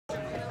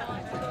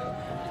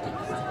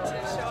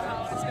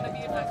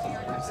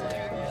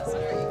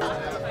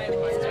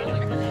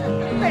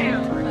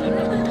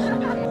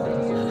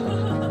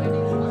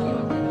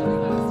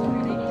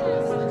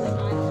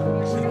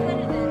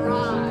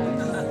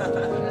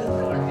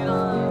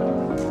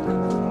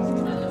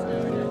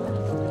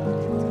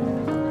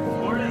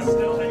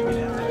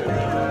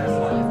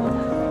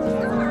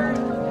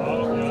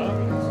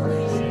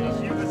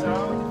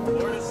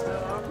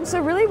So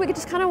really we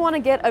just kind of want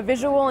to get a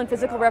visual and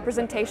physical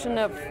representation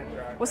of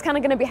what's kind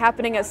of going to be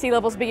happening as sea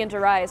levels begin to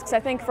rise. Because I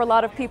think for a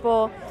lot of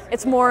people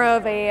it's more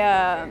of a,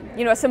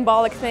 a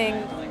symbolic thing.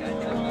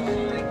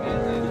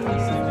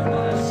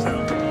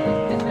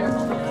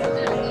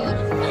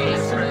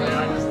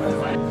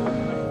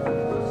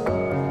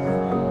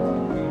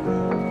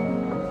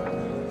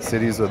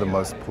 Cities are the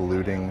most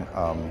polluting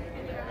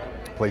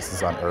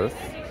places on Earth.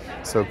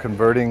 So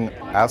converting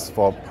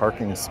asphalt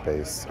parking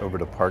space over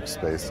to park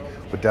space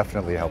would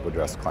definitely help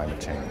address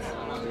climate change.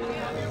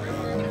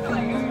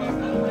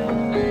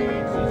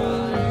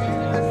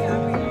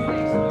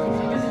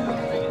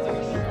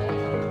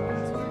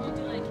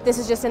 This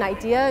is just an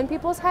idea in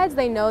people's heads.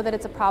 They know that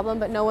it's a problem,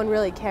 but no one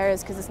really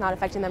cares because it's not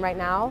affecting them right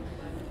now.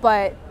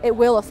 But it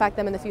will affect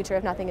them in the future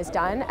if nothing is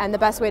done. And the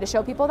best way to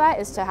show people that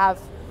is to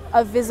have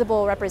a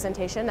visible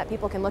representation that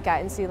people can look at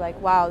and see like,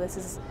 wow, this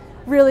is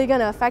really going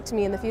to affect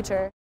me in the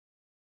future.